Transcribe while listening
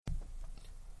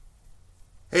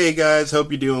Hey guys,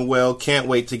 hope you're doing well. Can't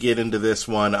wait to get into this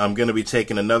one. I'm going to be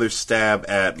taking another stab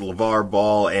at LeVar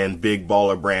Ball and Big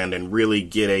Baller Brand and really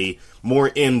get a more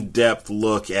in-depth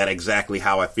look at exactly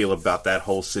how I feel about that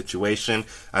whole situation.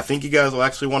 I think you guys will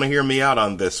actually want to hear me out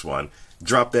on this one.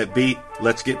 Drop that beat.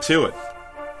 Let's get to it.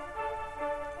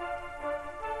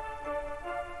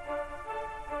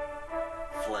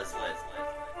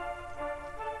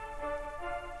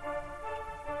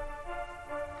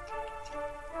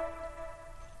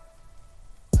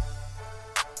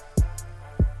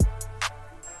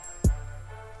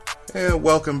 And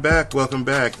welcome back.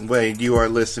 Wait, you are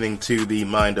listening to the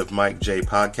Mind of Mike J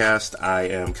podcast. I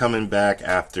am coming back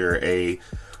after a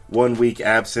 1 week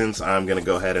absence. I'm going to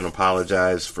go ahead and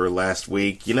apologize for last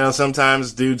week. You know,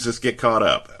 sometimes dudes just get caught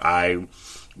up.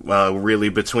 Really,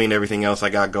 between everything else I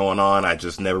got going on, I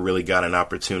just never really got an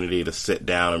opportunity to sit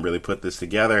down and really put this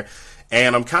together.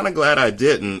 And I'm kind of glad I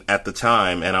didn't at the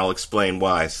time, and I'll explain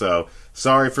why. So,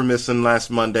 sorry for missing last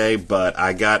Monday, but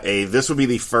this will be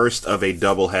the first of a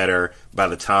doubleheader by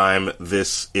the time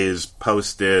this is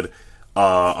posted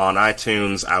on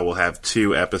iTunes. I will have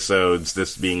 2 episodes,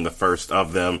 this being the first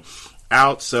of them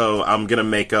out, so I'm going to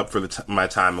make up for my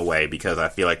time away because I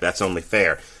feel like that's only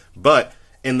fair. But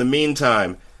in the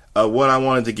meantime, what I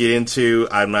wanted to get into,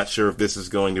 I'm not sure if this is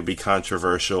going to be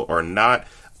controversial or not.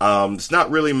 It's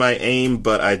not really my aim,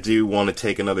 but I do want to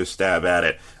take another stab at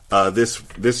it.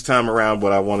 This time around,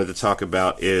 what I wanted to talk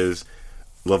about is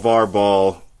LeVar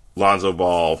Ball, Lonzo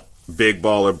Ball, Big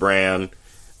Baller Brand,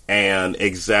 and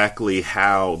exactly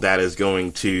how that is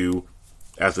going to,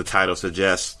 as the title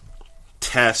suggests,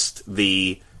 test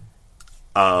the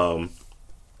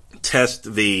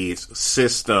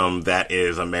system that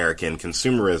is American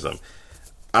consumerism.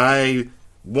 I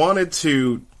wanted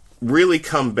to really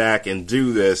come back and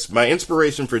do this. My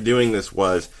inspiration for doing this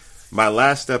was my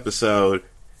last episode.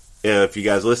 If you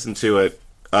guys listened to it,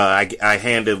 I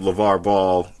handed LeVar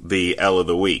Ball the L of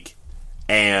the Week.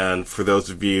 And for those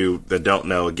of you that don't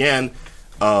know, again,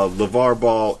 LeVar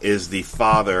Ball is the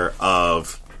father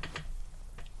of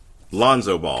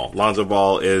Lonzo Ball. Lonzo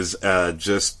Ball is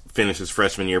just finished his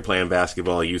freshman year playing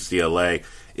basketball at UCLA,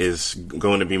 is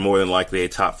going to be more than likely a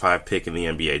top 5 pick in the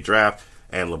NBA draft.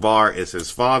 And LeVar is his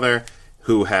father,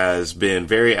 who has been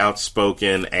very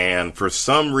outspoken and for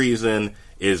some reason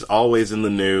is always in the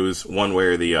news one way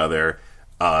or the other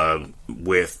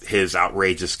with his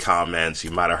outrageous comments.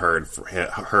 You might have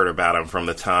heard about him from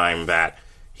the time that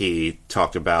he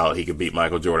talked about he could beat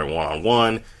Michael Jordan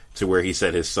one-on-one to where he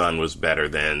said his son was better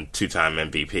than 2-time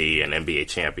MVP and NBA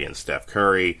champion Steph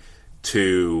Curry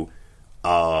to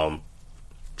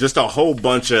just a whole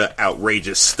bunch of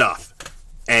outrageous stuff.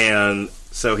 And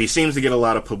so he seems to get a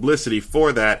lot of publicity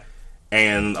for that,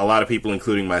 and a lot of people,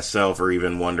 including myself, are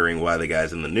even wondering why the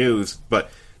guy's in the news, but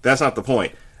that's not the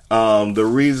point. Another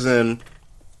reason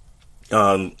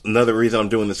I'm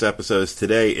doing this episode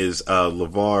today is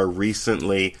LeVar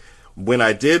recently, when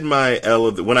I gave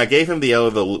him the L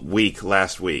of the Week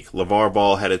last week, LeVar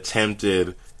Ball had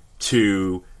attempted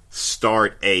to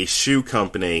start a shoe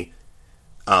company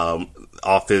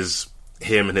off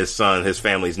him and his son, his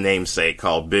family's namesake,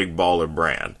 called Big Baller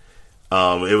Brand.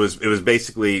 It was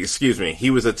basically, he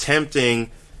was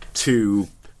attempting to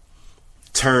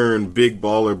turn Big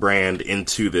Baller Brand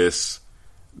into this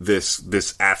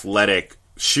athletic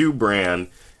shoe brand.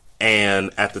 And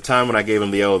at the time when I gave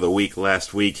him the L of the Week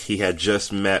last week, he had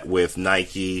just met with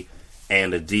Nike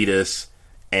and Adidas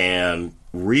and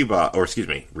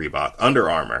Reebok,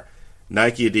 Under Armour.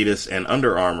 Nike, Adidas, and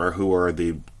Under Armour, who are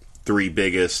the 3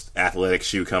 biggest athletic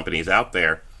shoe companies out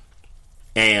there.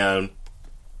 And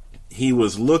he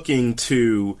was looking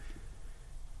to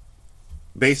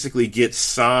basically get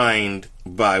signed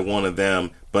by one of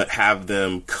them, but have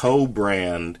them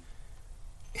co-brand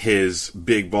his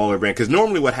Big Baller Brand. Because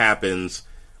normally what happens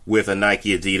with a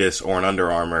Nike, Adidas, or an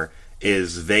Under Armour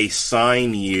is they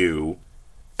sign you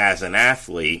as an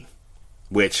athlete,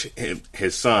 which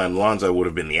his son, Lonzo, would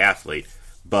have been the athlete.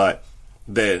 But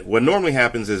what normally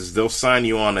happens is they'll sign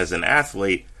you on as an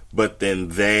athlete, but then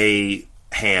they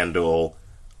handle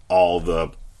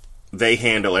everything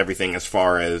as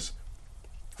far as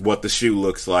what the shoe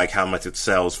looks like, how much it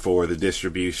sells for, the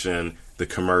distribution, the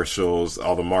commercials,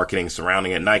 all the marketing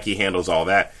surrounding it. Nike handles all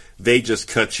that. They just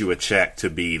cut you a check to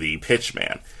be the pitch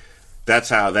man.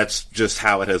 That's just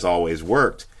how it has always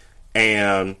worked.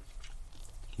 And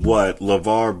what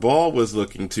LeVar Ball was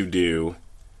looking to do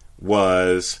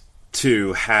was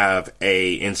to have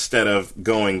instead of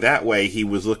going that way, he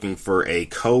was looking for a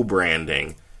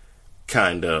co-branding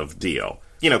kind of deal.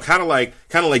 You know, kind of like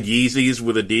Yeezys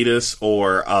with Adidas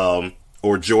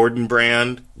or Jordan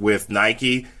brand with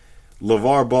Nike.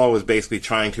 LeVar Ball was basically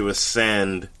trying to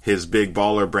ascend his Big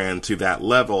Baller brand to that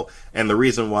level. And the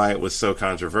reason why it was so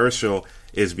controversial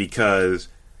is because,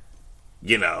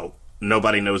 you know,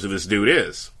 nobody knows who this dude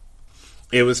is.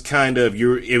 It was kind of,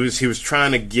 he was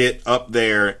trying to get up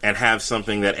there and have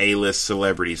something that A-list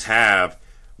celebrities have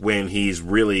when he's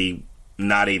really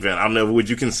not even, I don't know, would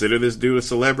you consider this dude a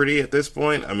celebrity at this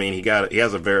point? I mean, he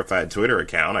has a verified Twitter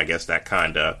account. I guess that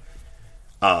kind of,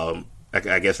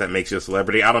 I guess that makes you a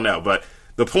celebrity. I don't know. But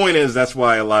the point is, that's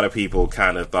why a lot of people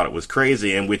kind of thought it was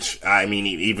crazy, and which, I mean,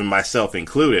 even myself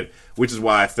included, which is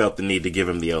why I felt the need to give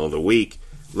him the L of the Week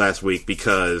last week,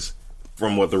 because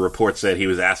from what the report said, he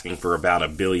was asking for about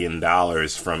 $1 billion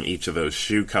from each of those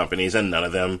shoe companies, and none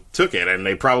of them took it, and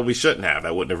they probably shouldn't have.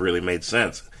 That wouldn't have really made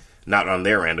sense. Not on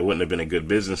their end. It wouldn't have been a good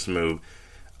business move.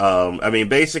 I mean,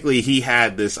 basically, he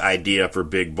had this idea for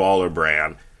Big Baller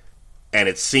Brand, and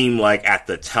it seemed like at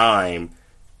the time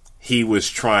he was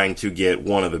trying to get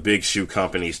one of the big shoe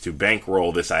companies to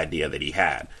bankroll this idea that he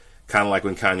had. Kind of like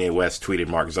when Kanye West tweeted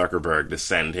Mark Zuckerberg to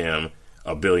send him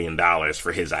 $1 billion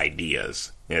for his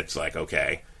ideas. It's like,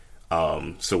 okay,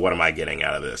 so what am I getting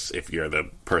out of this if you're the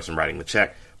person writing the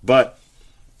check? But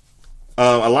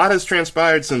a lot has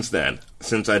transpired since then,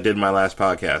 since I did my last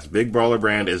podcast. Big Baller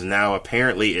Brand is now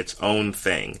apparently its own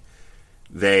thing.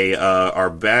 They are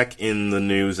back in the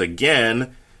news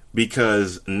again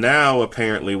because now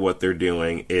apparently what they're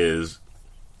doing is,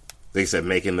 they said,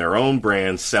 making their own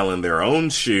brand, selling their own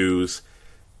shoes,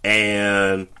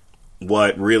 and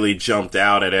what really jumped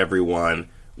out at everyone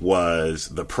was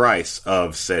the price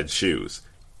of said shoes.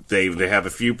 They have a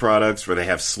few products where they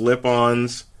have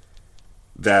slip-ons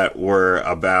that were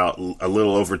about a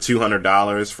little over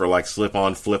 $200 for like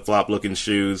slip-on flip-flop looking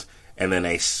shoes, and then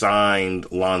a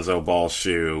signed Lonzo Ball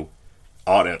shoe,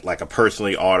 like a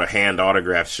personally hand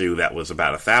autographed shoe that was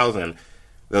about $1,000.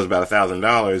 That was about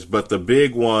 $1,000. But the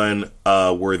big one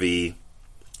were the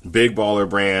Big Baller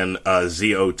Brand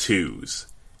ZO2s,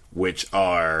 which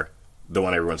are the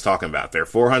one everyone's talking about. They're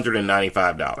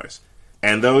 $495.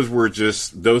 And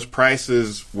those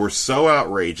prices were so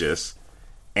outrageous.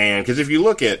 And because if you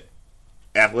look at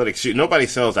athletic shoes, nobody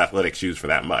sells athletic shoes for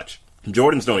that much.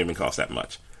 Jordans don't even cost that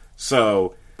much.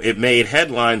 So it made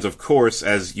headlines, of course,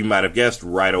 as you might have guessed,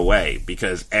 right away,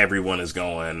 because everyone is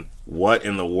going, what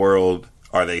in the world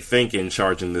are they thinking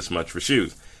charging this much for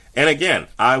shoes? And again,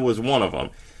 I was one of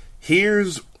them.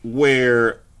 Here's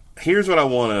what I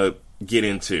want to get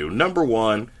into. Number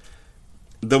one,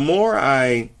 the more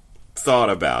I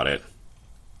thought about it,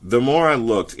 the more I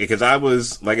looked, because I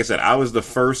was, like I said, I was the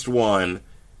first one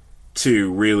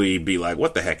to really be like,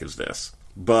 what the heck is this?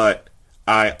 But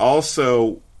I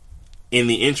also, in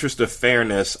the interest of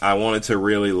fairness, I wanted to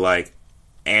really like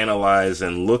analyze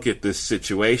and look at this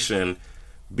situation,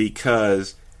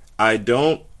 because I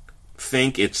don't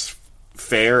think it's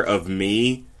fair of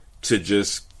me to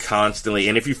just constantly,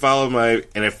 and if you follow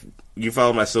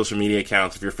my social media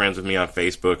accounts, if you're friends with me on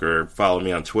Facebook or follow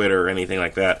me on Twitter or anything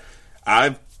like that,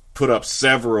 I've put up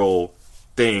several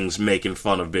things making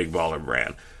fun of Big Baller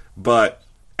Brand. But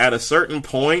at a certain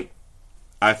point,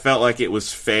 I felt like it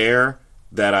was fair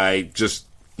that I just,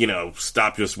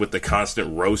 stop just with the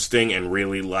constant roasting and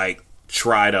really like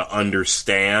try to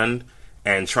understand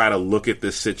and try to look at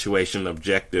this situation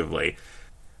objectively.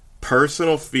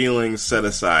 Personal feelings set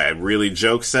aside,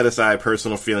 jokes set aside,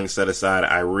 personal feelings set aside,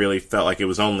 I really felt like it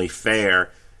was only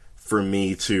fair for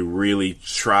me to really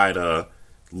try to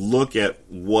look at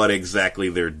what exactly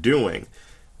they're doing.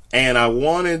 And I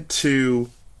wanted to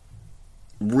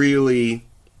really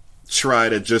try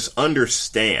to just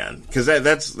understand, because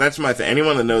that's my thing.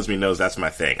 Anyone that knows me knows that's my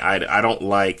thing. I don't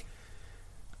like,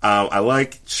 I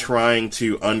like trying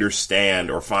to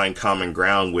understand or find common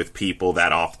ground with people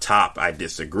that off top I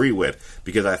disagree with,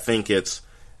 because I think it's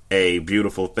a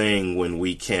beautiful thing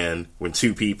when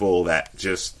two people that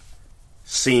just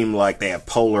seem like they have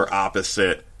polar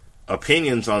opposite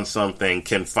opinions on something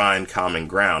can find common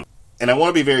ground. And I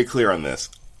want to be very clear on this.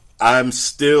 I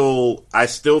still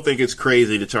think it's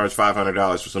crazy to charge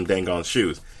 $500 for some dang on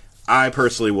shoes. I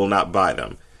personally will not buy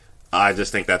them. I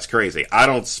just think that's crazy. I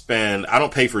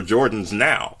don't pay for Jordans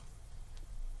now.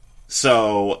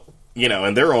 So,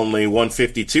 and they're only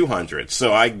 $150, $200.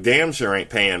 So I damn sure ain't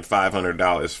paying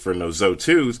 $500 for no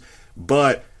ZO2s.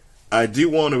 But I do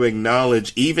want to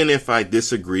acknowledge, even if I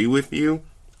disagree with you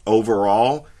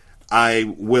overall,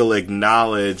 I will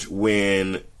acknowledge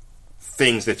when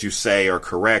things that you say are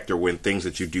correct or when things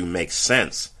that you do make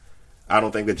sense. I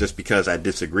don't think that just because I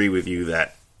disagree with you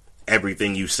that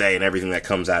everything you say and everything that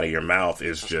comes out of your mouth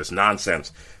is just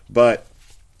nonsense. But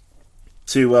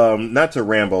to not to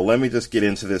ramble, let me just get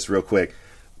into this real quick.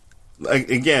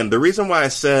 again, the reason why I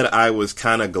said I was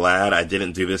kind of glad I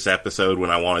didn't do this episode when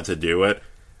I wanted to do it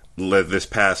this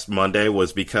past Monday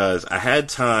was because I had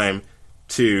time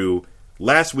to...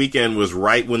 Last weekend was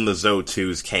right when the Zoe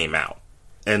 2s came out.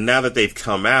 And now that they've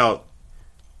come out,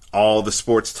 all the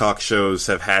sports talk shows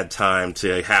have had time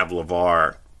to have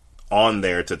LeVar on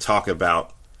there to talk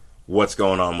about what's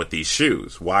going on with these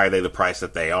shoes. Why are they the price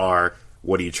that they are?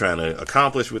 What are you trying to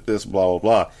accomplish with this? Blah, blah,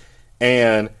 blah.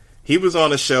 And he was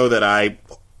on a show that I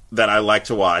like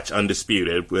to watch,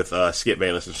 Undisputed, with Skip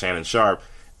Bayless and Shannon Sharpe.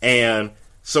 And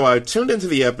so I tuned into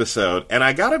the episode, and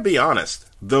I gotta be honest,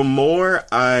 the more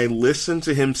I listened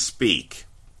to him speak,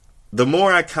 the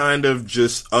more I kind of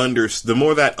just the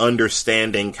more that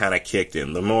understanding kind of kicked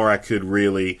in, the more I could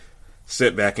really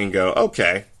sit back and go,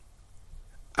 okay,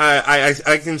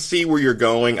 I can see where you're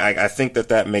going. I think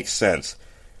that makes sense.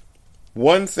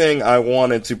 One thing I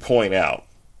wanted to point out,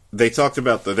 they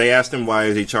asked him why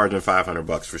is he charging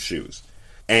 $500 for shoes.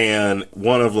 And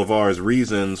one of LeVar's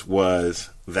reasons was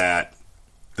that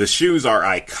the shoes are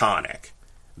iconic.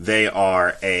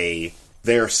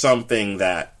 They're something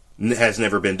that has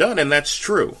never been done, and that's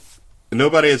true.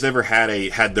 Nobody has ever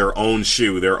had their own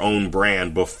shoe, their own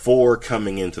brand before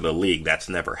coming into the league. That's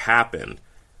never happened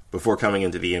before coming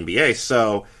into the NBA.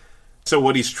 So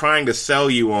what he's trying to sell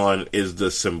you on is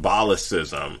the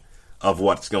symbolicism of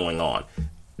what's going on.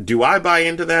 Do I buy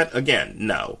into that? Again,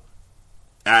 no.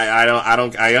 I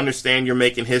don't. I understand you're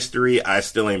making history. I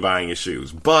still ain't buying your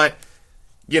shoes, but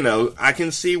I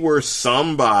can see where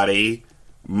somebody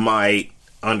might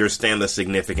understand the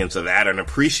significance of that and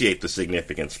appreciate the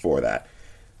significance for that.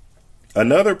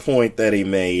 Another point that he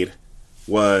made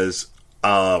was,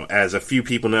 as a few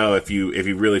people know, if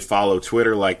you really follow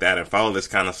Twitter like that and follow this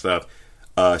kind of stuff,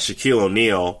 Shaquille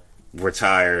O'Neal,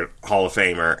 retired Hall of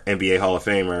Famer, NBA Hall of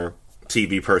Famer,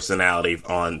 TV personality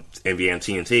on NBA and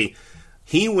TNT,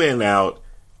 he went out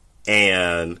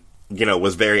and,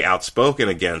 was very outspoken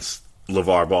against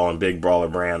LeVar Ball and Big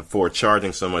Baller Brand for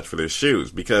charging so much for their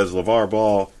shoes, because LeVar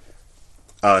Ball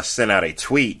sent out a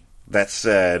tweet that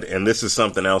said, and this is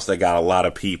something else that got a lot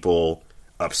of people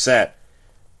upset,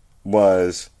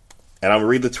 was, and I'm going to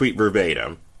read the tweet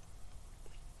verbatim,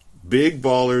 "Big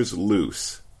Ballers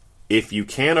loose. If you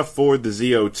can't afford the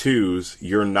ZO2s,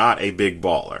 you're not a big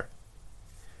baller."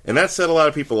 And that set a lot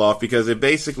of people off, because it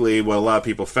basically, what a lot of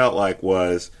people felt like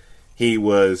was he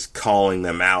was calling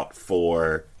them out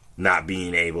for not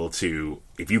being able to,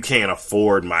 if you can't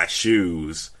afford my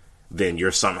shoes, then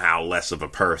you're somehow less of a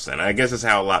person. I guess that's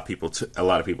how a lot of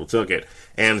people took it.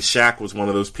 And Shaq was one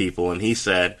of those people, and he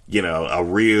said, I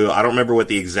don't remember what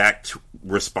the exact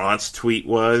response tweet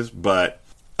was, but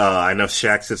I know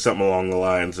Shaq said something along the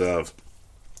lines of,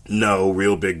 "No,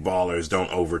 real big ballers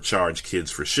don't overcharge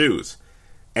kids for shoes."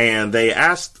 And they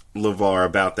asked LeVar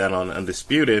about that on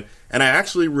Undisputed, and I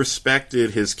actually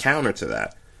respected his counter to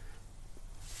that.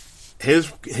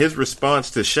 His response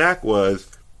to Shaq was,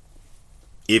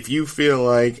 "If you feel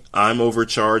like I'm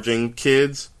overcharging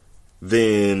kids,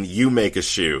 then you make a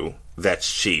shoe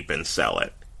that's cheap and sell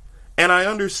it." And I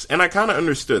kind of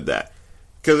understood that,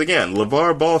 because again,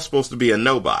 LeVar Ball's supposed to be a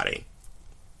nobody.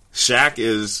 Shaq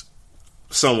is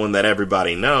someone that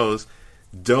everybody knows.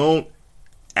 Don't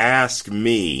ask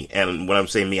me, and when I'm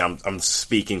saying me, I'm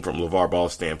speaking from LeVar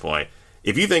Ball's standpoint.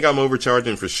 If you think I'm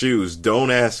overcharging for shoes, don't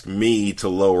ask me to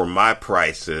lower my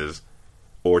prices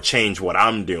or change what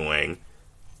I'm doing.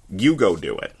 You go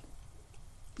do it.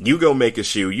 You go make a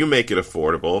shoe. You make it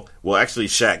affordable. Well, actually,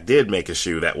 Shaq did make a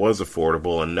shoe that was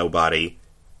affordable, and nobody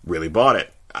really bought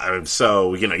it.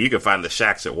 So, you can find the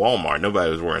Shaqs at Walmart.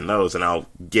 Nobody was wearing those, and I'll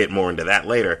get more into that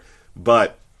later.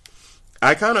 But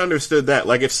I kind of understood that.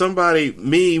 Like, if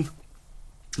me,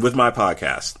 with my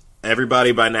podcast,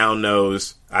 everybody by now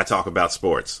knows I talk about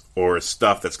sports or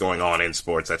stuff that's going on in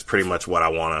sports. That's pretty much what I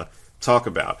want to talk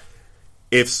about.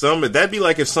 That'd be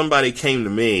like if somebody came to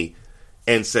me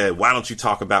and said, "Why don't you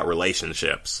talk about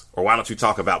relationships? Or why don't you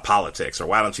talk about politics? Or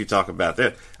why don't you talk about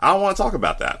this?" I don't want to talk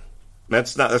about that.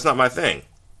 That's not my thing.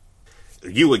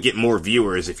 You would get more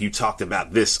viewers if you talked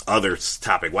about this other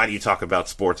topic. Why do you talk about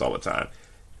sports all the time?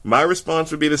 My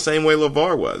response would be the same way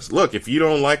LeVar was. Look, if you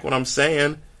don't like what I'm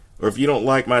saying, or if you don't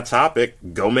like my topic,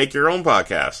 go make your own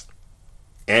podcast.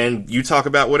 And you talk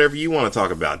about whatever you want to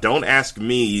talk about. Don't ask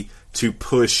me to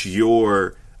push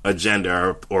your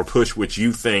agenda or push what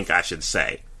you think I should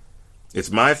say. It's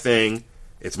my thing.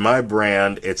 It's my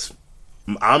brand.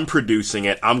 I'm producing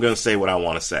it. I'm going to say what I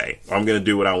want to say. Or I'm going to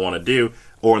do what I want to do.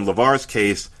 Or in LeVar's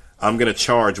case, I'm going to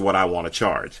charge what I want to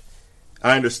charge.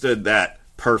 I understood that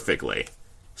perfectly.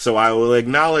 So I will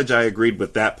acknowledge I agreed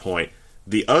with that point.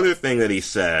 The other thing that he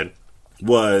said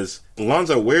was,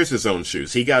 Lonzo wears his own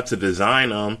shoes. He got to design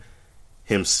them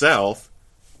himself.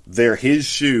 They're his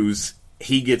shoes.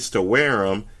 He gets to wear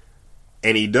them,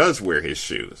 and he does wear his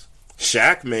shoes.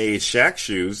 Shaq made Shaq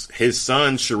shoes. His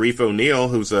son, Shareef O'Neal,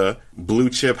 who's a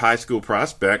blue-chip high school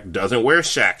prospect, doesn't wear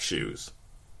Shaq shoes.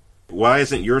 Why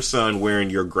isn't your son wearing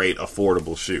your great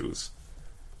affordable shoes?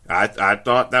 I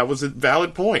thought that was a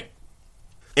valid point.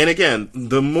 And again,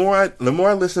 the more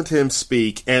I listen to him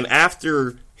speak, and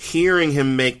after hearing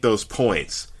him make those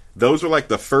points, those were like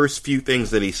the first few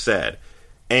things that he said.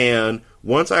 And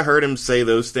once I heard him say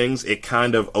those things, it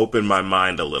kind of opened my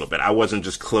mind a little bit. I wasn't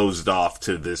just closed off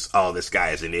to this, oh, this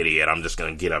guy is an idiot, I'm just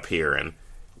going to get up here and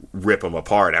rip him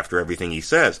apart after everything he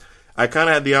says. I kind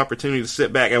of had the opportunity to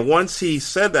sit back, and once he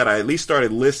said that, I at least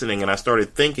started listening, and I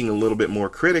started thinking a little bit more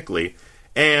critically.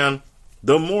 And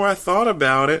the more I thought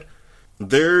about it,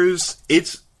 Big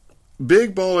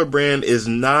Baller Brand is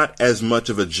not as much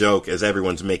of a joke as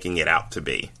everyone's making it out to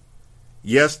be.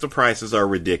 Yes, the prices are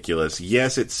ridiculous.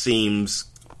 Yes, it seems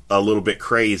a little bit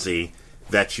crazy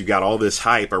that you got all this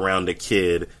hype around a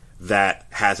kid that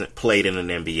hasn't played in an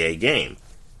NBA game.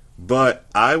 But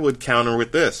I would counter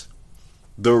with this.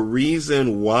 The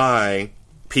reason why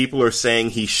people are saying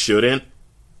he shouldn't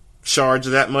charge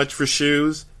that much for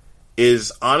shoes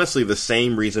is honestly the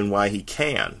same reason why he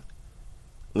can.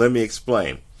 Let me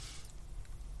explain.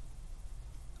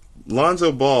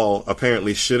 Lonzo Ball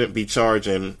apparently shouldn't be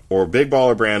charging, or Big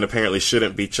Baller Brand apparently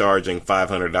shouldn't be charging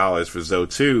 $500 for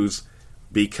Zo2s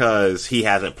because he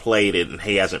hasn't played it and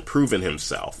he hasn't proven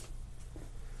himself.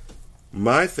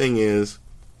 My thing is,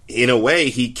 in a way,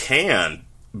 he can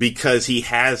because he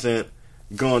hasn't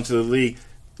gone to the league.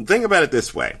 Think about it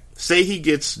this way. Say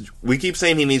we keep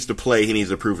saying he needs to play, he needs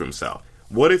to prove himself.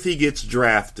 What if he gets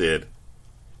drafted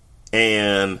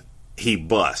and he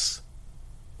busts?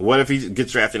 What if he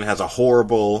gets drafted and has a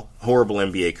horrible, horrible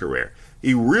NBA career?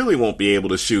 He really won't be able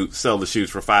to sell the shoes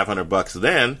for $500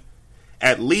 then.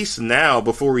 At least now,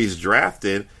 before he's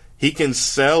drafted, he can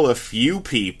sell a few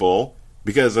people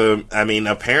because,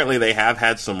 apparently they have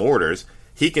had some orders.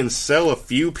 He can sell a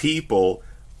few people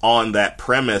on that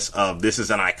premise of this is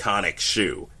an iconic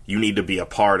shoe. You need to be a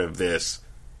part of this.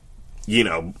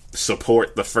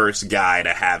 Support the first guy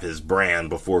to have his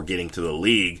brand before getting to the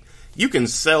league. You can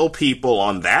sell people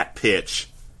on that pitch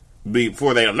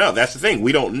before they don't know. That's the thing.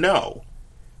 We don't know.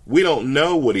 We don't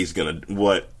know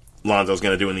what Lonzo's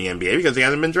gonna do in the NBA because he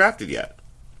hasn't been drafted yet.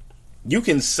 You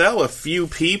can sell a few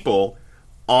people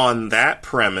on that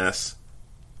premise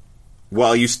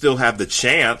while you still have the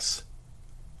chance,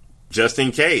 just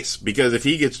in case. Because if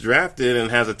he gets drafted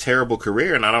and has a terrible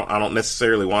career, and I don't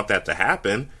necessarily want that to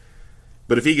happen,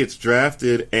 but if he gets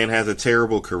drafted and has a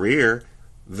terrible career,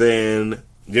 then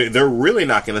they're really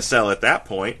not going to sell at that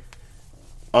point.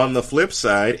 On the flip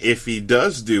side, if he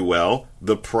does do well,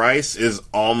 the price is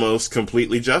almost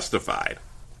completely justified.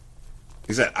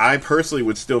 He said, I personally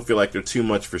would still feel like they're too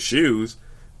much for shoes,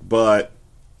 but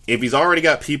if he's already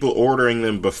got people ordering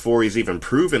them before he's even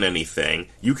proven anything,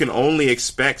 you can only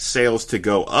expect sales to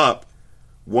go up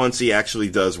once he actually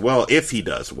does well, if he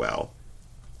does well.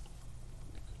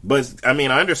 But, I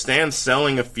understand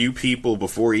selling a few people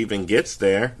before he even gets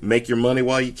there. Make your money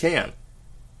while you can.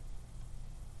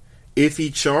 If he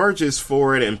charges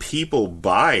for it and people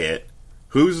buy it,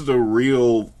 who are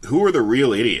the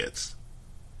real idiots?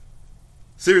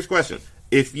 Serious question.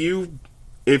 If you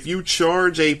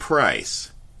charge a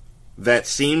price that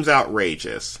seems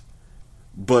outrageous,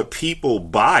 but people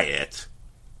buy it,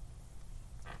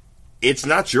 it's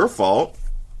not your fault.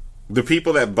 The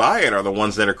people that buy it are the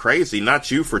ones that are crazy,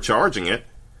 not you for charging it.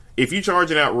 If you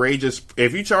charge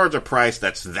a price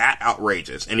that's that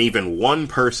outrageous and even one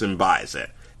person buys it,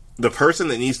 the person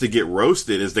that needs to get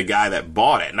roasted is the guy that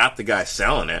bought it, not the guy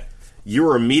selling it. You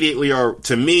are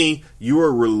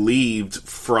relieved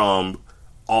from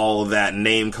all that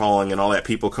name calling and all that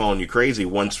people calling you crazy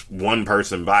once one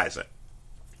person buys it.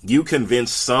 You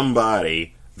convince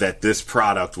somebody that this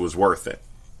product was worth it.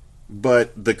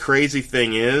 But the crazy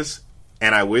thing is,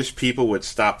 and I wish people would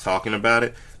stop talking about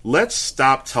it, let's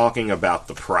stop talking about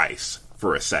the price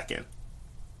for a second.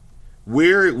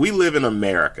 We live in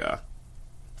America.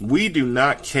 We do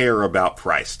not care about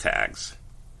price tags.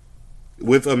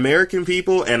 With American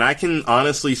people, and I can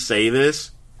honestly say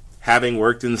this, having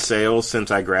worked in sales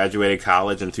since I graduated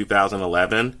college in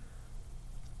 2011,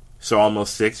 so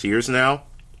almost 6 years now,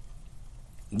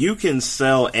 you can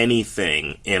sell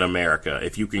anything in America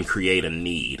if you can create a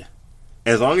need.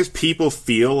 As long as people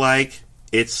feel like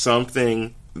it's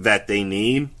something that they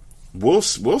need, we'll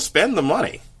spend the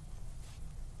money.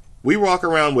 We walk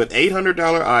around with $800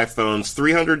 iPhones,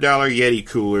 $300 Yeti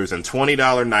coolers, and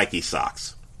 $20 Nike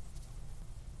socks.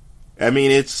 I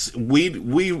mean,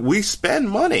 we spend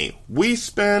money. We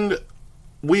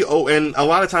owe, and a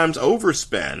lot of times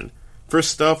overspend for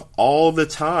stuff all the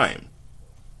time.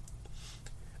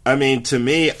 I mean, to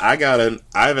me, I have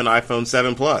an iPhone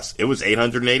 7 Plus. It was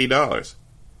 $880.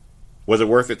 Was it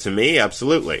worth it to me?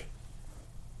 Absolutely.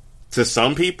 To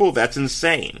some people, that's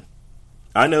insane.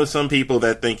 I know some people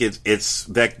that think it's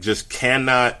that just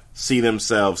cannot see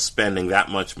themselves spending that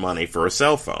much money for a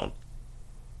cell phone.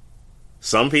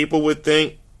 Some people would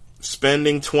think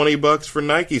spending $20 for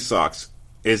Nike socks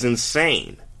is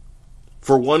insane.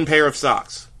 For one pair of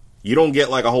socks. You don't get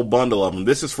like a whole bundle of them.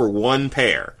 This is for one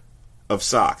pair of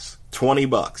socks.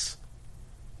 $20.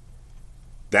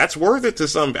 That's worth it to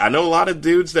some. I know a lot of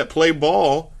dudes that play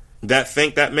ball that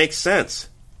think that makes sense.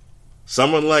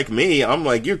 Someone like me, I'm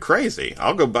like, you're crazy.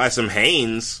 I'll go buy some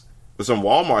Hanes with some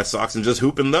Walmart socks and just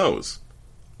hoop in those.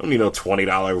 I don't need no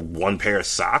 $20 one pair of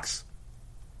socks.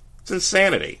 It's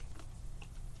insanity.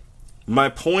 My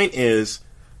point is,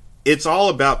 it's all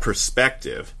about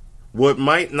perspective. What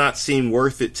might not seem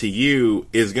worth it to you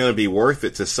is going to be worth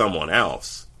it to someone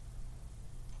else.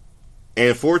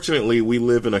 And fortunately, we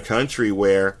live in a country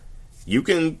where you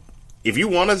can, if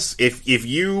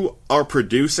you are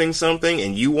producing something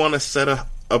and you want to set a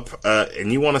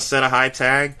high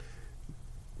tag,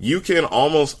 you can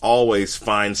almost always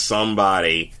find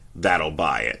somebody that'll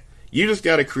buy it. You just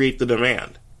got to create the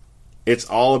demand. It's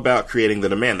all about creating the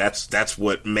demand. That's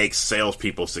what makes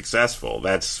salespeople successful.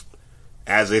 That's,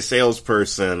 as a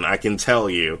salesperson, I can tell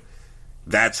you,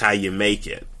 that's how you make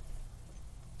it.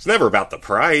 It's never about the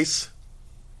price.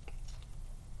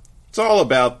 It's all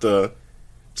about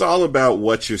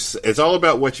what you're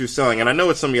selling. And I know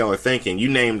what some of y'all are thinking. You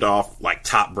named off like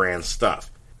top brand stuff.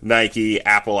 Nike,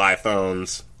 Apple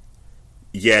iPhones,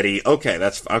 Yeti. Okay,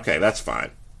 that's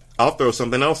fine. I'll throw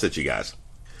something else at you guys.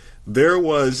 There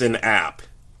was an app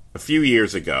a few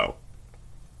years ago.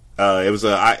 I think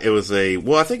it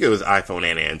was iPhone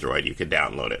and Android. You could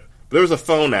download it. But there was a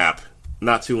phone app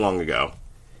not too long ago.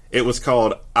 It was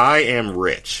called I Am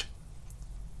Rich.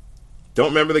 Don't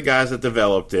remember the guys that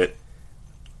developed it,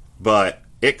 but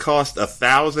it cost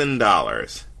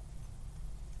 $1,000.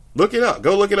 Look it up.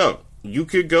 Go look it up. You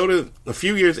could go to a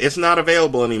few years. It's not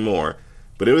available anymore,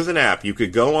 but it was an app. You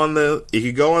could go on the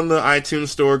iTunes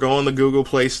store, go on the Google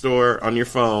Play Store on your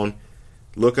phone,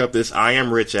 look up this I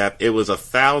Am Rich app. It was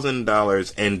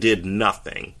 $1,000 and did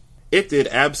nothing. It did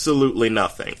absolutely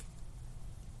nothing.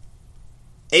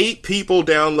 8 people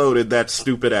downloaded that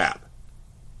stupid app.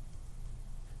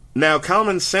 Now,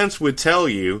 common sense would tell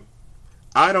you,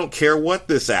 I don't care what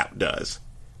this app does.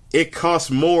 It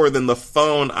costs more than the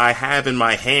phone I have in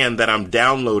my hand that I'm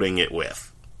downloading it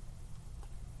with.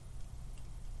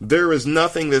 There is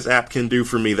nothing this app can do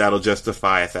for me that'll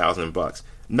justify $1,000.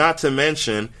 Not to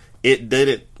mention, it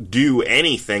didn't do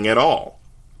anything at all.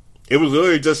 It was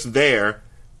literally just there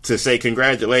to say,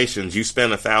 congratulations, you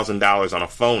spent $1,000 on a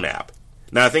phone app.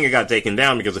 Now, I think it got taken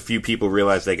down because a few people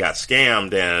realized they got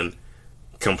scammed and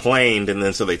complained, and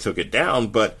then so they took it down.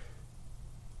 But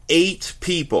 8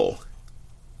 people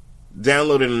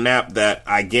downloaded an app that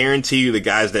I guarantee you the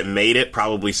guys that made it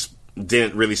probably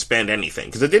didn't really spend anything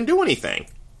because it didn't do anything.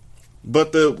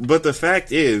 But the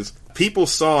fact is, people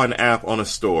saw an app on a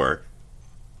store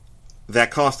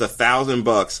that cost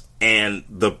 $1,000, and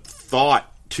the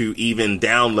thought to even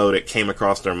download it came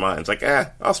across their minds. Like,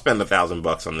 I'll spend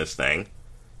 $1,000 on this thing.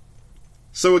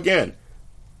 So again,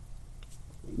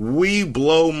 we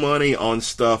blow money on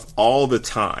stuff all the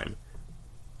time.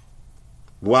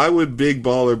 Why would Big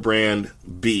Baller Brand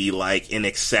be like an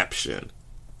exception?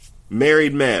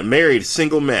 Married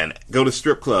single men go to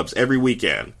strip clubs every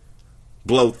weekend,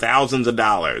 blow thousands of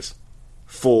dollars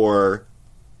for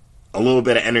a little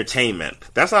bit of entertainment.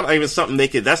 That's not even something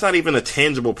that's not even a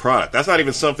tangible product. That's not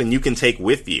even something you can take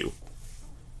with you.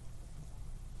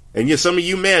 And some of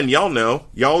you men, y'all know,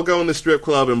 y'all go in the strip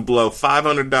club and blow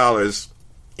 $500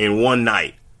 in one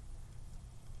night.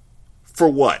 For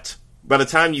what? By the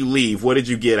time you leave, what did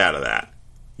you get out of that?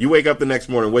 You wake up the next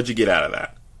morning, what'd you get out of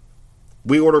that?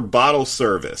 We order bottle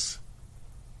service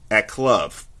at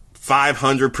club,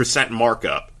 500%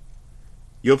 markup.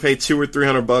 You'll pay $200 or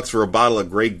 $300 for a bottle of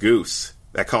Grey Goose.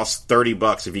 That costs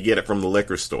 $30 if you get it from the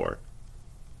liquor store.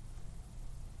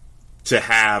 To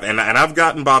have, and I've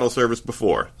gotten bottle service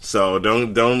before, so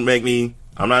don't make me.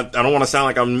 I don't want to sound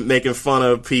like I'm making fun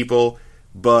of people,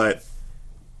 but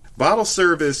bottle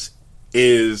service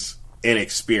is an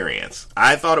experience.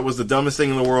 I thought it was the dumbest thing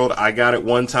in the world. I got it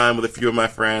one time with a few of my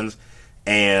friends,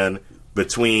 and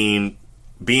between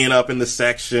being up in the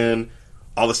section,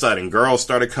 all of a sudden girls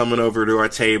started coming over to our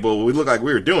table. We looked like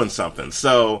we were doing something.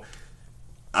 So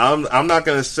I'm not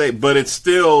going to say, but it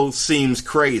still seems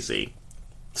crazy.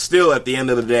 Still, at the end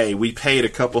of the day, we paid a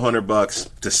couple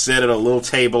 $100 to sit at a little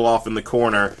table off in the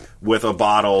corner with a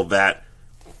bottle that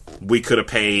we could have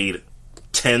paid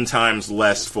 10 times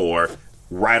less for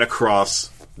right across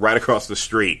the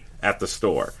street at the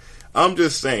store. I'm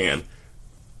just saying,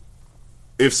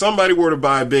 if somebody were to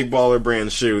buy a Big Baller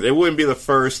brand shoes, it wouldn't be the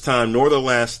first time nor the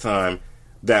last time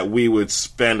that we would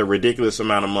spend a ridiculous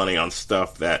amount of money on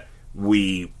stuff that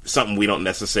something we don't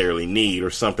necessarily need, or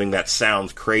something that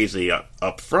sounds crazy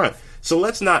up front. So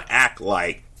let's not act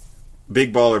like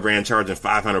Big Baller brand charging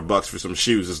 $500 for some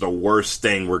shoes is the worst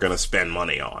thing we're going to spend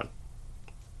money on.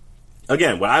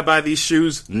 Again, would I buy these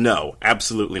shoes? No,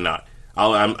 absolutely not.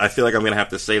 I feel like I'm going to have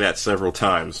to say that several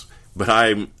times, but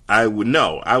I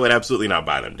would absolutely not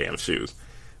buy them damn shoes.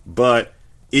 But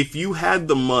if you had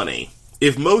the money,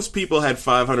 if most people had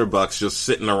 $500 just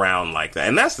sitting around like that,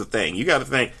 and that's the thing, you got to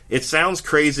think, it sounds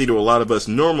crazy to a lot of us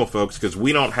normal folks because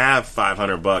we don't have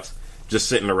 $500 just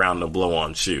sitting around to blow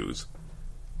on shoes.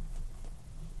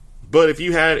 But if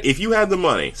you had the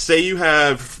money, say you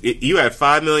had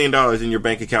 $5 million in your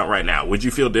bank account right now, would you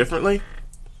feel differently?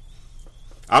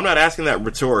 I'm not asking that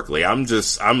rhetorically. I'm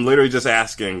literally just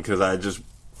asking because I just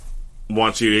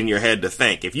want you in your head to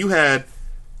think. If you had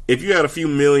a few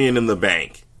million in the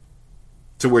bank,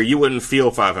 to where you wouldn't feel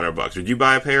 $500, would you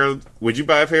buy a pair of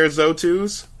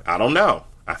Zoe2s? I don't know.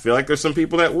 I feel like there's some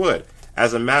people that would.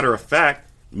 As a matter of fact,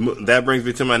 that brings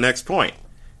me to my next point.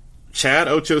 Chad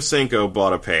Ochocinco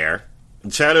bought a pair.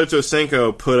 Chad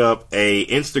Ochocinco put up a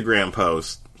Instagram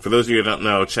post. For those of you who don't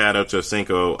know, Chad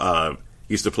Ochocinco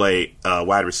used to play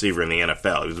wide receiver in the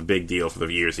NFL. It was a big deal for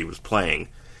the years he was playing.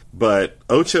 But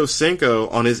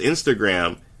Ochocinco on his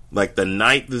Instagram, like the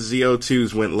night the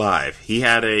ZO2s went live, he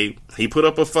put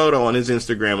up a photo on his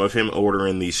Instagram of him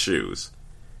ordering these shoes.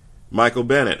 Michael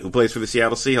Bennett, who plays for the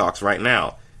Seattle Seahawks right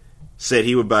now, said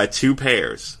he would buy 2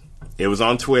 pairs. It was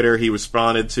on Twitter. He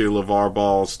responded to LeVar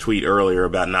Ball's tweet earlier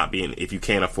about not being, if you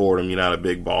can't afford them, you're not a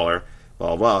big baller,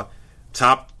 blah, blah.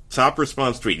 Top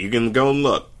response tweet. You can go and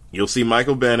look. You'll see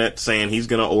Michael Bennett saying he's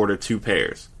going to order 2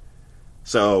 pairs.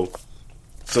 So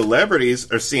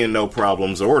celebrities are seeing no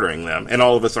problems ordering them, and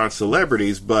all of us aren't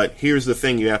celebrities, but here's the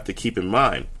thing you have to keep in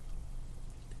mind.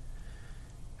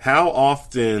 How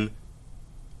often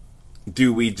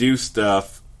do we do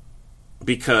stuff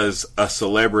because a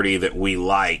celebrity that we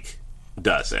like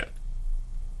does it?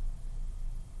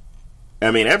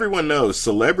 I mean, everyone knows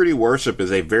celebrity worship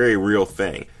is a very real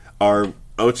thing. Are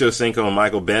Ochocinco and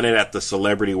Michael Bennett at the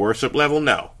celebrity worship level?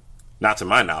 No, not to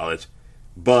my knowledge.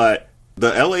 But the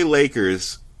LA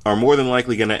Lakers are more than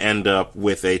likely going to end up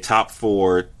with a top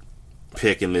 4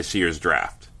 pick in this year's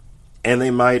draft. And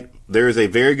there is a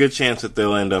very good chance that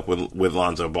they'll end up with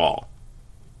Lonzo Ball.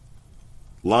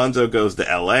 Lonzo goes to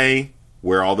LA,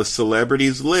 where all the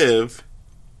celebrities live,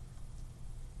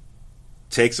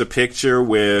 takes a picture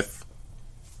with,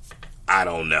 I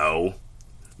don't know,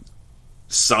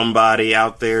 somebody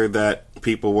out there that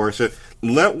people worship.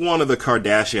 Let one of the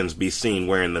Kardashians be seen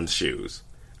wearing them shoes.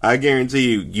 I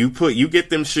guarantee you get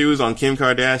them shoes on Kim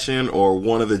Kardashian or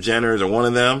one of the Jenners or one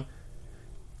of them,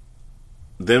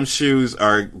 them sales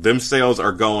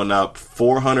are going up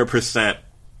 400%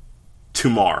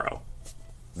 tomorrow.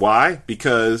 Why?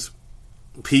 Because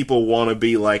people want to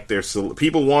be like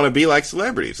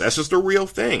celebrities. That's just a real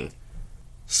thing.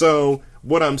 So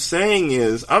what I'm saying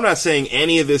is, I'm not saying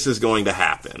any of this is going to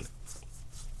happen.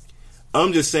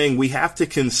 I'm just saying we have to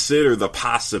consider the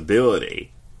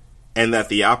possibility, and that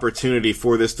the opportunity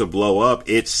for this to blow up,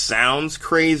 it sounds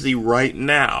crazy right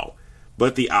now,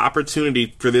 but the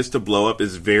opportunity for this to blow up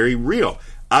is very real.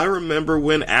 I remember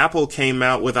when Apple came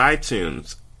out with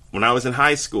iTunes when I was in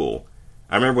high school.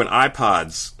 I remember when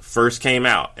iPods first came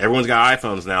out. Everyone's got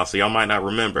iPhones now, so y'all might not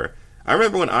remember. I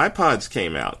remember when iPods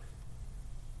came out,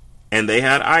 and they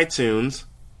had iTunes,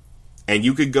 and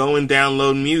you could go and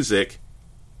download music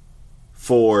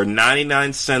for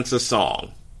 99 cents a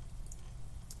song.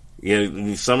 You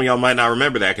know, some of y'all might not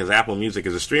remember that because Apple Music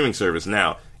is a streaming service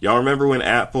now. Y'all remember when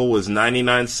Apple was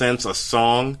 99 cents a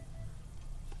song?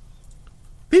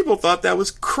 People thought that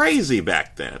was crazy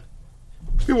back then.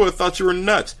 People would have thought you were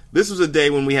nuts. This was back in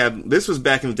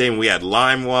the day when we had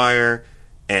LimeWire,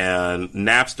 and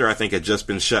Napster, I think, had just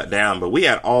been shut down. But we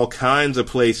had all kinds of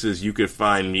places you could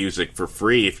find music for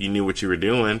free if you knew what you were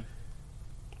doing.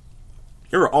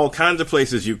 There were all kinds of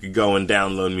places you could go and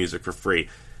download music for free.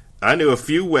 I knew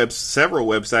several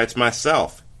websites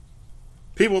myself.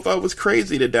 People thought it was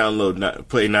crazy to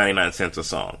play 99 cents a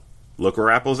song. Look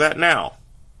where Apple's at now.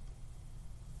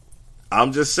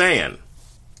 I'm just saying,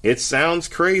 it sounds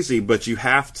crazy, but you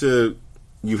have to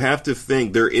you have to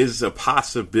think there is a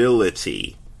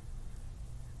possibility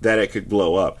that it could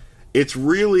blow up. It's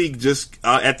really just,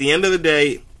 at the end of the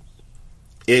day,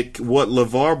 what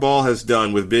LeVar Ball has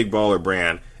done with Big Baller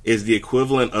Brand is the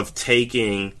equivalent of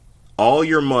taking all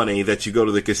your money that you go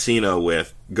to the casino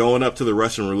with, going up to the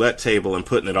Russian roulette table and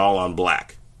putting it all on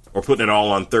black, or putting it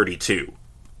all on 32.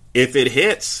 If it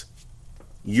hits,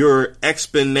 you're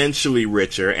exponentially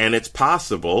richer, and it's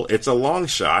possible. It's a long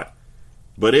shot,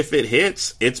 but if it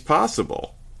hits, it's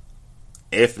possible.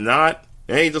 If not,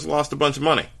 you just lost a bunch of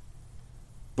money.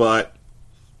 But,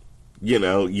 you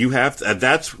know, you have to,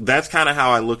 that's kind of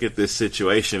how I look at this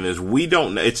situation, is we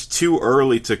don't know. It's too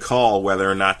early to call whether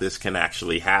or not this can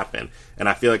actually happen. And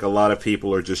I feel like a lot of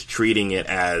people are just treating it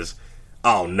as,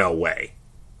 oh, no way.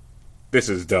 This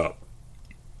is dope.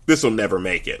 This will never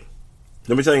make it.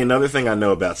 Let me tell you another thing I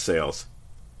know about sales.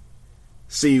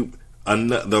 See,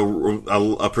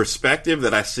 a perspective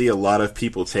that I see a lot of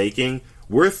people taking,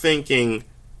 we're thinking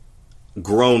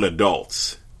grown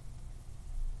adults.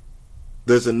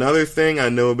 There's another thing I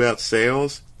know about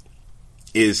sales,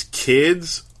 is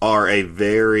kids are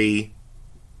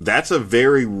that's a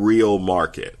very real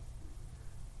market.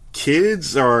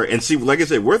 Kids are, and see, like I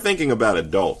said, we're thinking about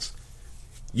adults.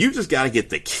 You just got to get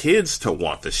the kids to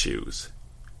want the shoes.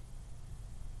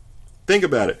 Think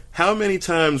about it. How many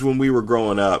times when you were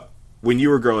growing up,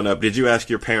 did you ask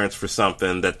your parents for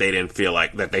something that they didn't feel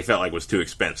like, that they felt like was too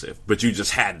expensive, but you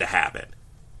just had to have it,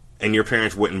 and your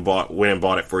parents went and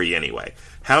bought it for you anyway?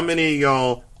 How many of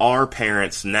y'all are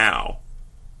parents now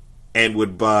and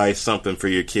would buy something for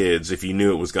your kids if you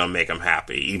knew it was going to make them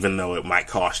happy, even though it might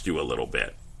cost you a little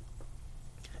bit?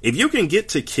 If you can get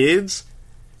to kids,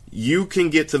 you can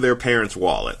get to their parents'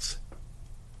 wallets.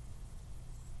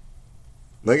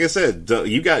 Like I said,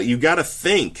 you got to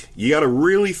think. You got to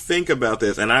really think about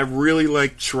this. And I've really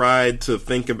tried to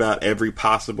think about every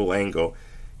possible angle.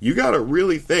 You got to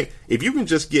really think. If you can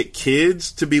just get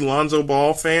kids to be Lonzo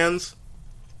Ball fans,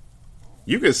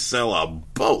 you can sell a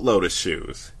boatload of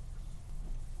shoes.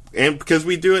 And because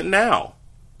we do it now.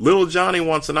 Little Johnny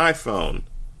wants an iPhone.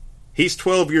 He's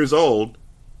 12 years old.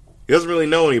 He doesn't really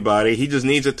know anybody. He just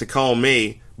needs it to call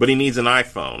me, but he needs an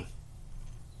iPhone.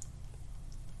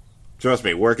 Trust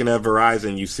me, working at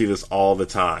Verizon, you see this all the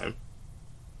time.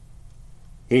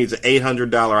 He needs an $800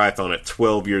 iPhone at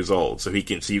 12 years old so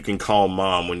you can call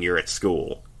mom when you're at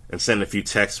school and send a few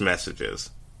text messages.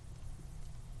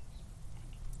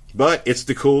 But it's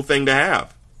the cool thing to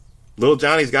have. Little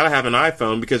Johnny's got to have an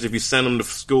iPhone, because if you send him to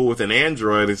school with an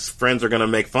Android, his friends are going to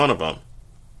make fun of him.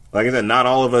 Like I said, not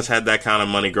all of us had that kind of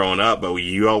money growing up, but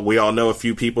we all know a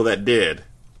few people that did.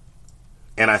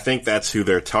 And I think that's who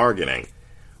they're targeting.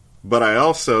 But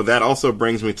that also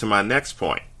brings me to my next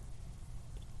point.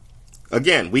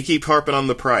 Again, we keep harping on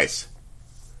the price.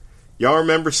 Y'all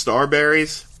remember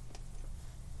Starberries?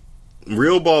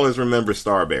 Real ballers remember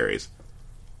Starberries.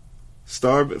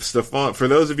 Stephon, for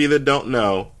those of you that don't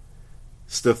know,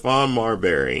 Stephon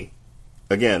Marbury,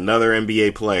 again, another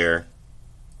NBA player,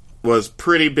 was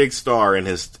pretty big star in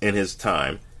his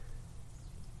time.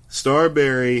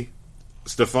 Starberry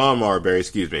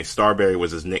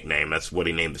was his nickname. That's what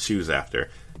he named the shoes after.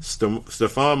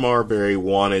 Stephon Marbury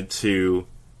wanted to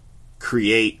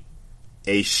create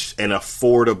an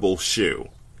affordable shoe,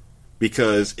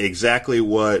 because exactly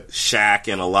what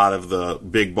Shaq and a lot of the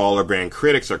Big Baller Brand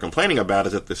critics are complaining about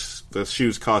is that the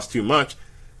shoes cost too much.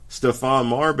 Stephon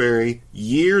Marbury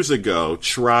years ago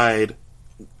tried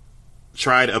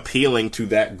appealing to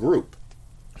that group.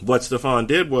 What Stephon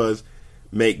did was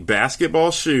make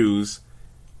basketball shoes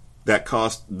that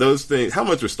cost those things. How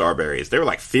much were Starberries? They were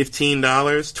like $15,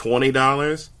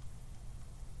 $20,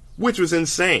 which was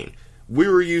insane. We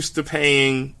were used to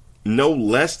paying no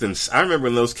less than, I remember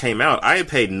when those came out, I had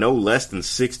paid no less than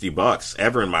 $60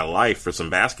 ever in my life for some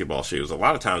basketball shoes. A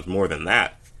lot of times more than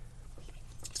that.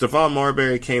 Stephon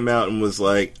Marbury came out and was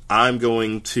like, I'm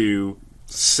going to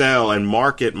sell and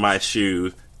market my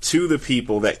shoes to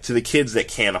the kids that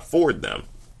can't afford them.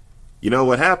 You know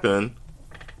what happened?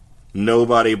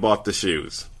 Nobody bought the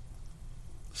shoes.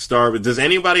 Does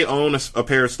anybody own a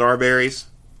pair of Starberries?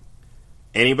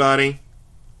 Anybody?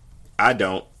 I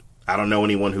don't know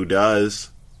anyone who does.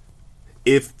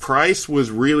 If price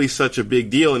was really such a big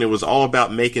deal and it was all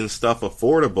about making stuff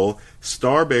affordable,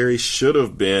 Starberries should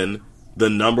have been the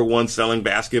number one selling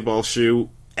basketball shoe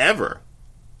ever.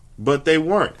 But they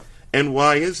weren't. And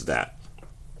why is that?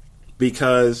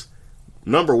 Because,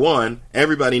 number one,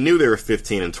 everybody knew they were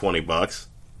 $15 and $20.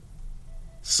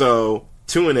 So,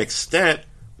 to an extent,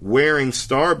 wearing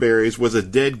Starberries was a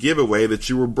dead giveaway that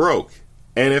you were broke.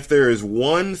 And if there is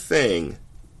one thing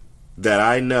that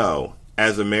I know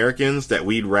as Americans that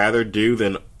we'd rather do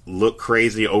than look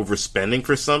crazy overspending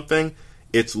for something,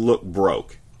 it's look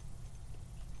broke.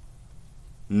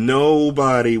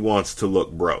 Nobody wants to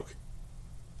look broke.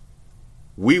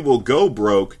 We will go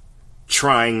broke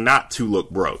trying not to look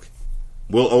broke.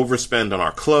 We'll overspend on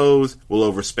our clothes,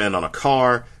 we'll overspend on a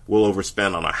car, we'll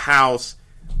overspend on a house,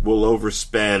 we'll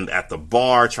overspend at the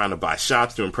bar trying to buy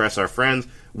shots to impress our friends.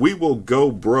 We will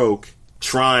go broke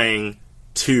trying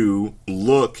to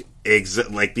look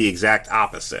like the exact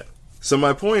opposite. So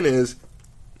my point is,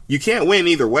 you can't win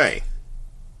either way.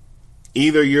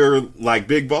 Either you're like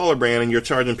Big Baller Brand and you're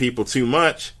charging people too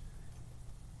much.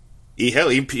 Hell,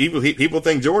 people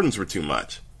think Jordans were too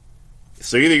much.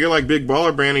 So either you're like Big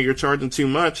Baller Brand and you're charging too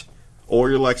much, or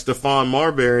you're like Stephon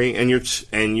Marbury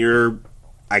and you're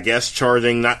I guess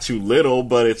charging not too little,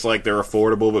 but it's like they're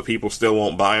affordable, but people still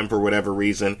won't buy them for whatever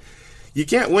reason. You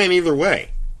can't win either way.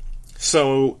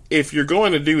 So if you're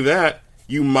going to do that,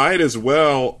 you might as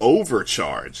well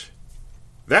overcharge.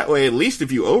 That way, at least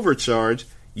if you overcharge,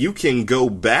 you can go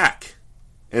back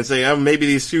and say, oh, maybe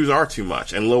these shoes are too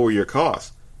much, and lower your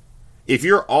costs. If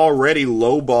you're already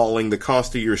lowballing the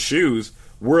cost of your shoes,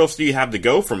 where else do you have to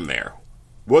go from there?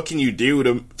 What can you do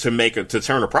to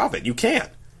turn a profit? You can't.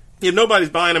 If nobody's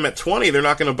buying them at 20, they're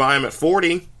not going to buy them at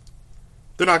 40.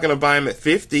 They're not going to buy them at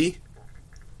 50.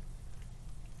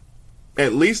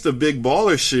 At least the Big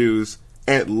Baller shoes,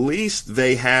 at least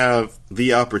they have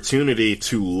the opportunity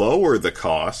to lower the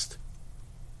cost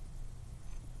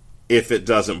if it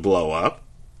doesn't blow up.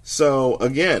 So,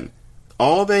 again,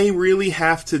 all they really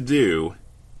have to do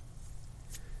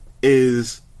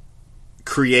is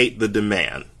create the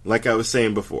demand. Like I was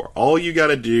saying before, all you got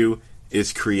to do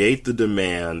is create the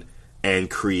demand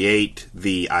and create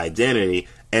the identity,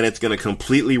 and it's going to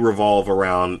completely revolve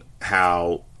around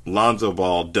how Lonzo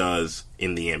Ball does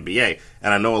in the NBA.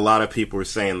 And I know a lot of people are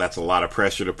saying that's a lot of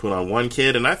pressure to put on one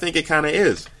kid, and I think it kind of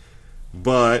is.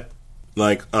 But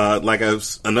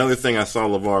another thing I saw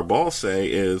LeVar Ball say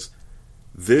is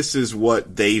this is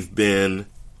what they've been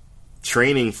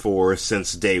training for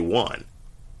since day one.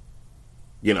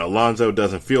 You know, Lonzo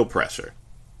doesn't feel pressure.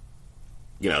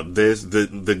 You know,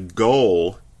 the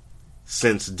goal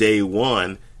since day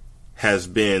one has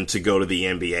been to go to the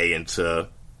NBA and to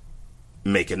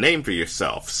make a name for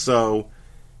yourself. So,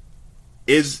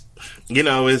 is it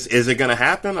going to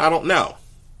happen? I don't know.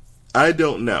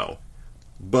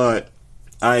 But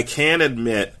I can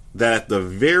admit that at the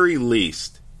very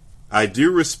least, I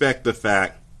do respect the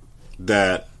fact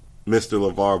that Mr.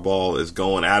 LeVar Ball is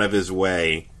going out of his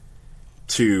way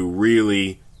to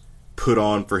really put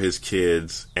on for his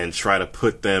kids and try to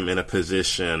put them in a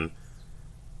position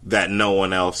that no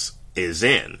one else is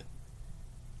in,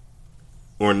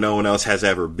 or no one else has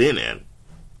ever been in.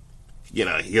 You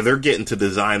know, they're getting to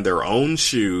design their own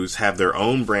shoes, have their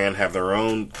own brand, have their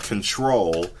own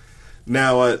control.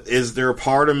 Now, is there a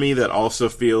part of me that also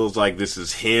feels like this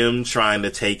is him trying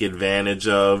to take advantage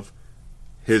of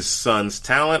his son's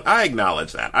talent? I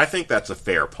acknowledge that. I think that's a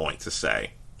fair point to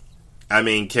say. I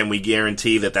mean, can we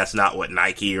guarantee that that's not what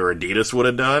Nike or Adidas would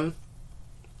have done?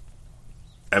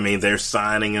 I mean, they're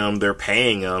signing them, they're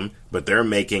paying them, but they're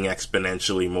making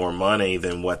exponentially more money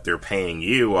than what they're paying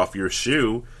you off your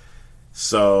shoe.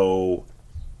 So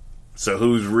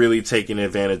who's really taking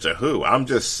advantage of who? I'm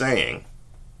just saying,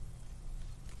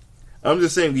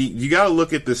 you got to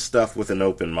look at this stuff with an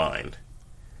open mind.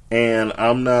 And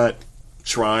I'm not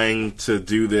trying to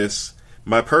do this.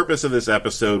 My purpose of this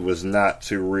episode was not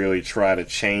to really try to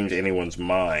change anyone's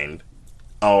mind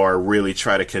or really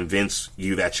try to convince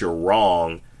you that you're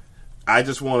wrong. I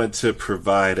just wanted to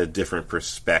provide a different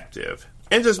perspective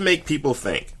and just make people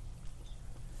think.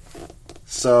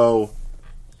 So,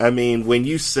 I mean, when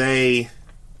you say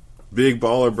Big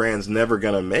Baller Brand's never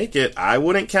going to make it, I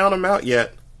wouldn't count them out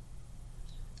yet.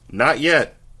 Not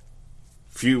yet.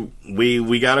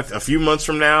 We got a few months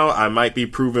from now, I might be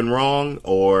proven wrong,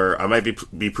 or I might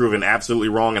be proven absolutely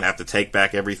wrong and have to take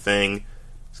back everything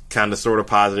kind of sort of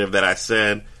positive that I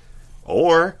said.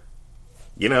 Or,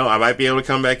 you know, I might be able to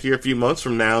come back here a few months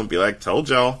from now and be like, told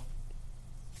y'all.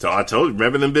 I told you,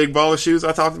 remember them Big Baller shoes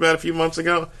I talked about a few months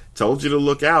ago? Told you to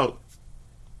look out.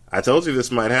 I told you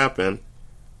this might happen.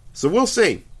 So we'll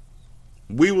see.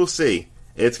 We will see.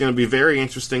 It's going to be very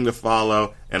interesting to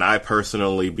follow, and I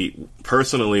personally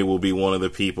will be one of the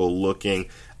people looking.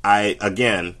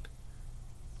 Again,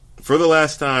 for the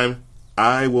last time,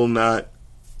 I will not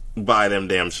buy them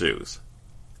damn shoes.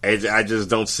 I just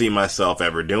don't see myself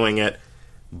ever doing it.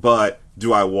 But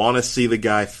do I want to see the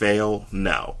guy fail?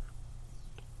 No.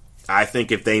 I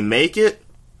think if they make it,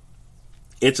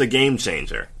 it's a game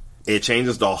changer. It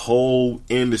changes the whole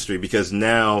industry, because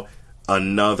now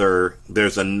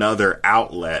there's another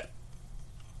outlet.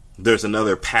 There's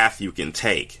another path you can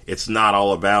take. It's not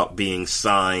all about being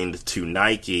signed to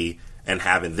Nike and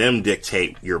having them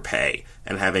dictate your pay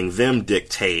and having them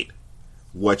dictate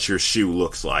what your shoe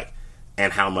looks like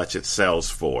and how much it sells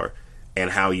for and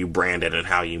how you brand it and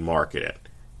how you market it.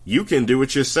 You can do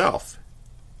it yourself.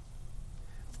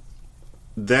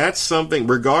 That's something,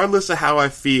 regardless of how I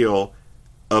feel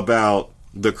about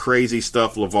the crazy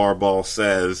stuff LeVar Ball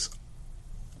says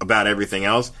about everything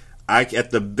else,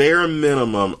 at the bare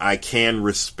minimum, I can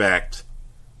respect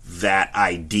that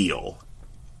ideal.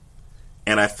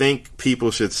 And I think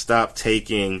people should stop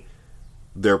taking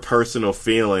their personal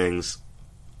feelings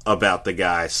about the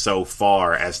guy so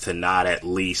far as to not at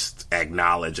least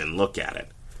acknowledge and look at it.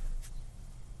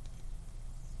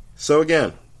 So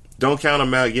again, don't count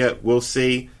them out yet. We'll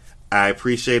see. I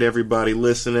appreciate everybody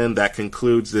listening. That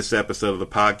concludes this episode of the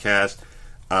podcast.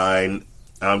 I'm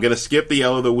going to skip the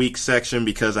L of the Week section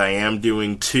because I am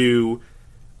doing two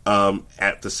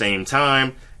at the same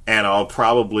time, and I'll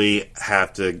probably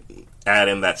have to add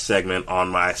in that segment on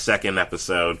my second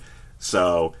episode.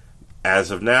 So,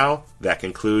 as of now, that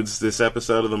concludes this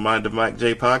episode of the Mind of Mike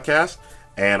J podcast,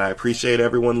 and I appreciate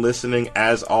everyone listening.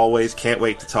 As always, can't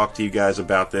wait to talk to you guys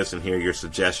about this and hear your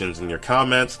suggestions and your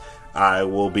comments. I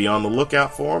will be on the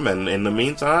lookout for them, and in the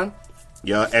meantime,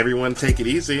 everyone take it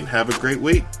easy and have a great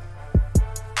week.